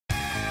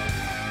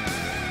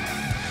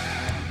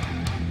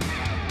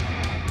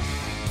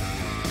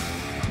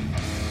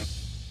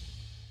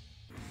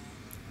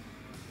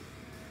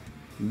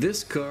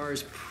This car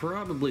is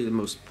probably the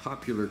most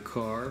popular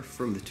car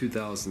from the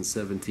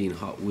 2017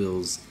 Hot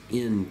Wheels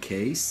N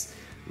case.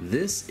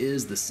 This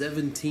is the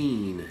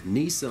 17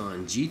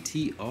 Nissan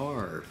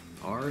GT-R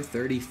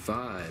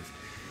R35,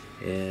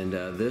 and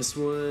this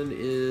one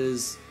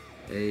is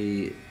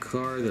a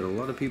car that a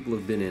lot of people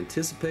have been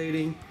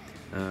anticipating.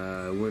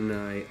 When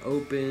I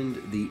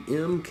opened the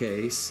M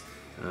case,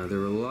 there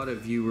were a lot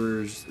of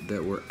viewers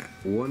that were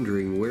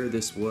wondering where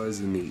this was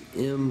in the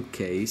M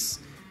case,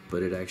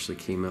 but it actually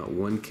came out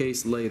one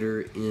case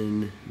later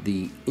in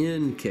the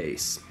N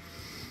case.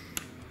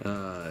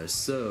 That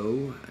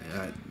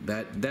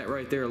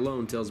right there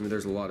alone tells me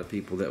there's a lot of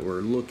people that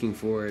were looking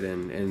for it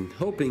and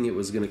hoping it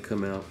was going to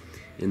come out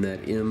in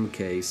that M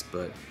case,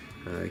 but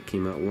it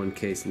came out one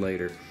case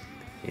later,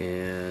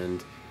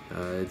 and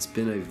it's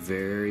been a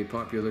very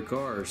popular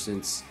car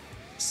since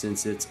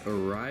its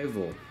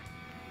arrival.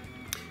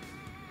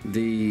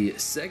 The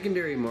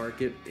secondary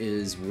market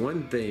is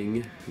one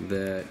thing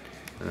that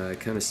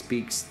kind of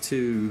speaks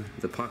to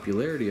the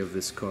popularity of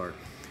this car.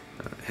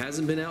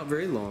 Hasn't been out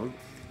very long,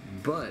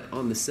 but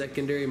on the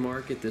secondary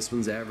market, this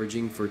one's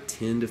averaging for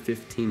 $10 to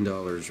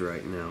 $15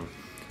 right now.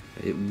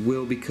 It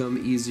will become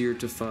easier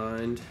to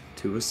find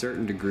to a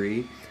certain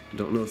degree. I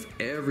don't know if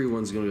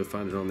everyone's going to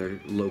find it on their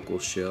local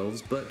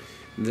shelves, but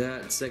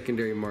that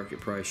secondary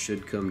market price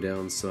should come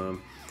down some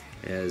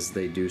as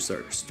they do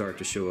start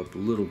to show up a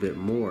little bit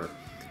more.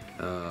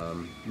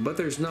 But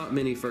there's not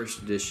many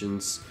first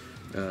editions,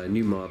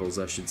 new models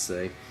I should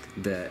say,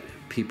 that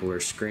people are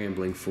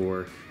scrambling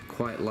for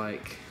quite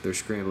like they're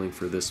scrambling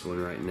for this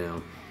one right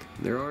now.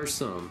 There are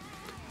some,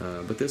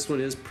 but this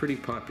one is pretty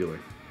popular,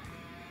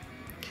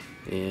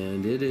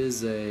 and it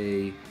is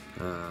this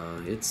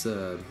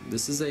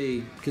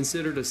is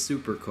considered a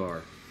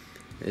supercar.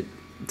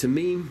 To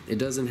me, it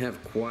doesn't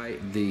have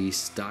quite the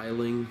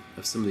styling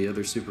of some of the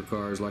other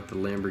supercars like the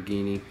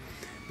Lamborghini,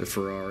 the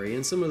Ferrari,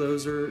 and some of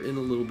those are in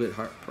a little bit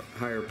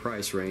higher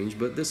price range,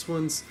 but this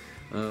one's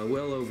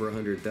well over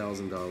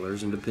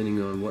 $100,000, and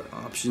depending on what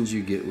options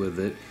you get with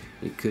it,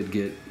 it could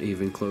get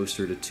even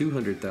closer to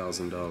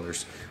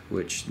 $200,000,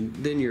 which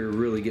then you're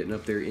really getting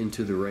up there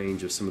into the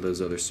range of some of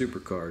those other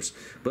supercars.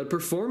 But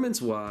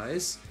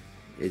performance-wise,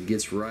 it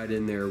gets right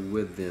in there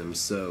with them.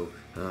 So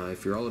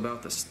if you're all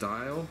about the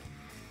style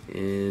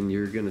and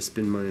you're going to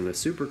spend money on a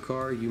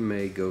supercar, you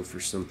may go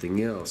for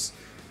something else.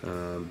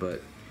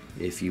 But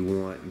if you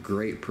want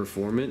great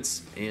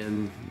performance,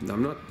 and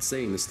I'm not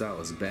saying the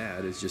style is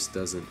bad, it just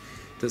doesn't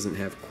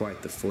have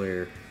quite the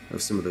flair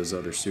of some of those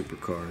other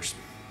supercars.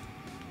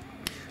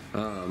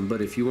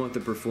 But if you want the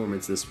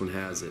performance, this one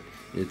has it.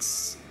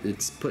 It's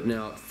putting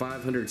out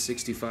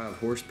 565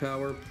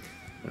 horsepower.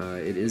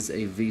 It is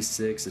a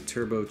V6, a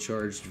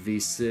turbocharged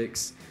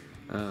V6.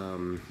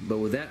 But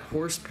with that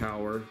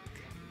horsepower,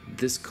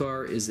 this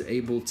car is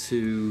able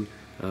to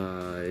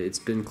it's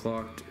been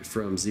clocked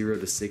from 0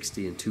 to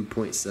 60 in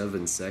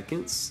 2.7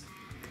 seconds,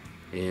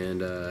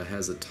 and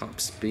has a top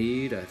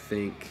speed. I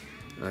think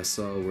I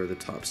saw where the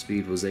top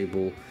speed was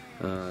able,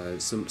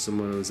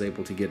 someone was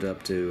able to get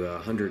up to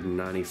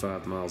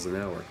 195 miles an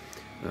hour.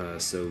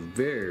 So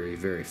very,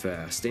 very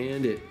fast,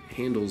 and it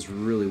handles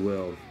really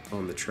well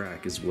on the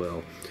track as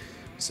well.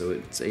 So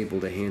it's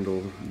able to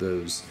handle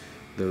those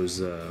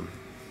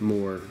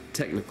more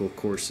technical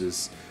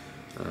courses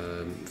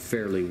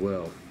fairly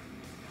well.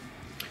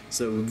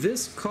 So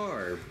this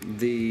car,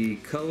 the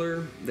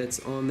color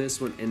that's on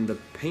this one and the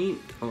paint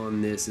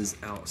on this is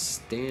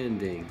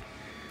outstanding.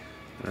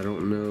 I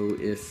don't know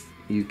if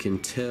you can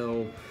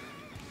tell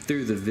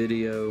through the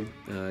video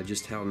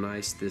just how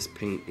nice this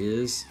paint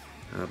is,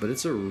 but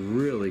it's a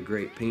really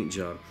great paint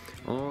job.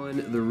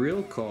 On the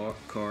real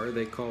car,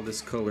 they call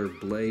this color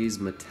Blaze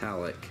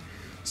Metallic,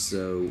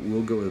 so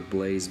we'll go with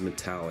Blaze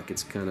Metallic.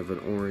 It's kind of an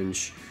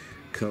orange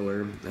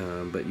color,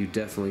 but you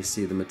definitely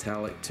see the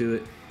metallic to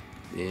it,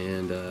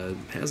 and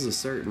has a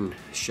certain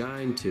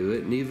shine to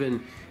it, and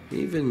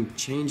even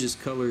changes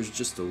colors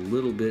just a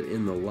little bit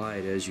in the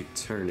light as you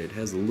turn it. It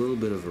has a little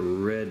bit of a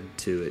red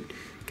to it.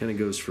 Kind of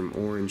goes from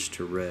orange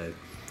to red.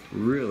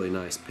 Really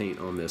nice paint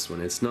on this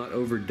one. It's not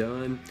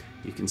overdone.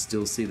 You can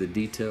still see the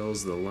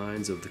details, the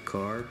lines of the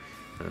car,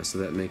 so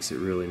that makes it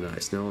really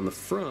nice. Now on the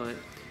front,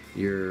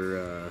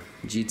 your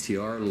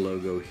GT-R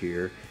logo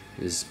here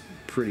is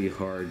pretty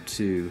hard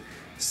to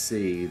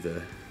see.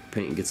 The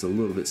paint gets a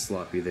little bit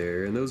sloppy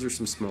there, and those are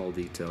some small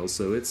details,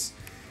 so it's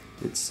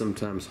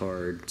sometimes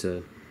hard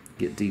to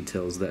get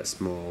details that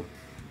small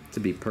to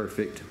be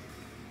perfect.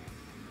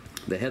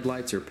 The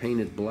headlights are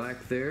painted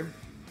black there,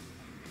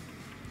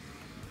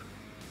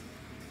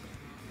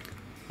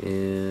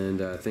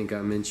 and I think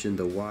I mentioned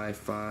the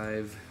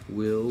Y5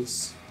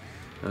 wheels.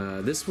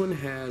 This one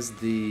has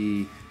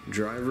the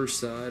driver's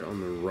side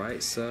on the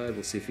right side.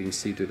 We'll see if you can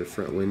see through the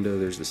front window.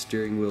 There's the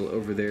steering wheel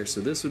over there,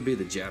 so this would be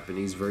the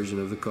Japanese version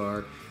of the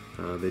car.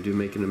 They do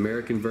make an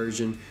American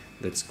version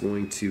that's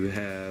going to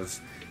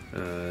have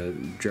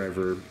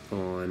driver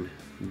on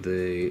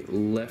the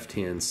left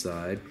hand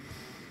side,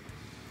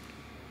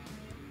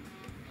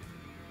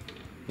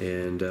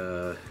 and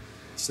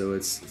so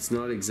it's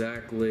not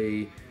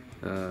exactly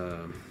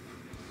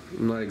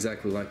Not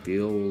exactly like the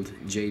old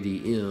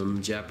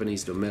JDM,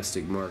 Japanese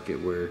domestic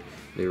market, where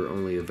they were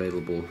only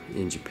available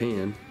in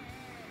Japan.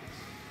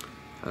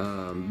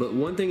 But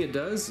one thing it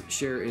does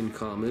share in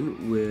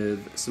common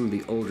with some of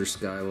the older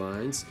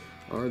Skylines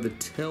are the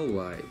tail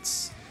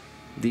lights.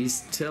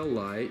 These tail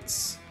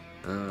lights,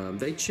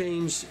 they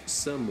changed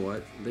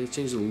somewhat. They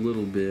changed a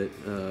little bit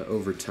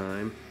over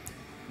time,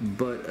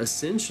 but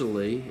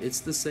essentially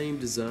it's the same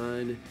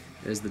design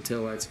as the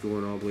taillights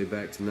going all the way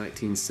back to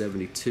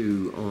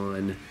 1972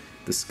 on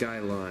the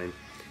Skyline.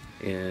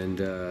 And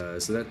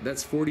so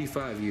that's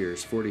 45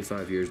 years.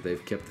 45 years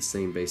they've kept the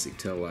same basic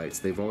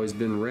taillights. They've always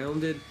been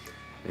rounded,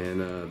 and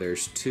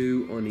there's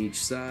two on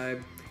each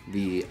side.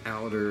 The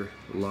outer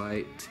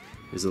light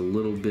is a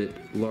little bit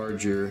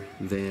larger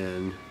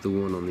than the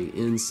one on the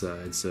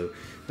inside, so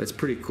that's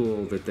pretty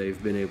cool that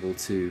they've been able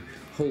to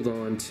hold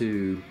on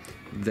to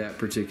that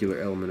particular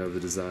element of the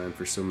design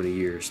for so many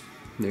years.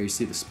 There you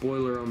see the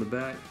spoiler on the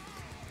back,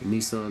 the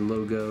Nissan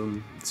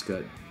logo. It's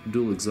got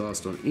dual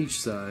exhaust on each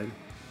side,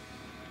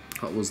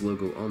 Hot Wheels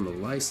logo on the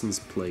license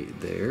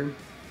plate there,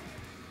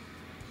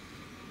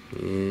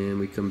 and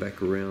we come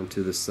back around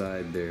to the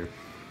side there.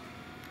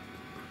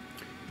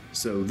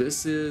 So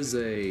this is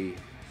a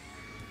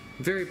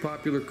very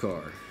popular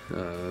car,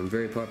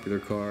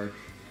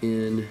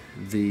 in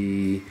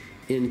the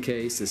end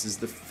case. This is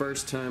the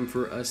first time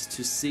for us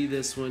to see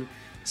this one,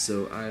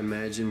 so I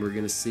imagine we're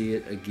going to see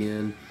it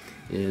again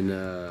in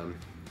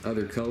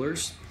other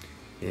colors.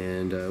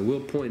 And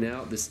we'll point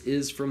out this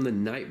is from the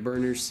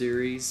Nightburner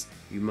series.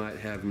 You might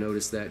have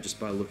noticed that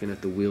just by looking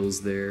at the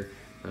wheels there.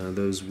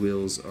 Those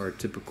wheels are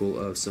typical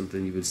of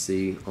something you would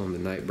see on the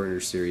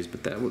Nightburner series,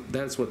 but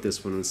that's what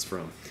this one is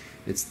from.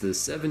 It's the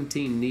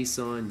 17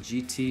 Nissan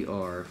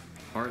GT-R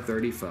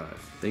R35.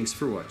 Thanks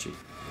for watching.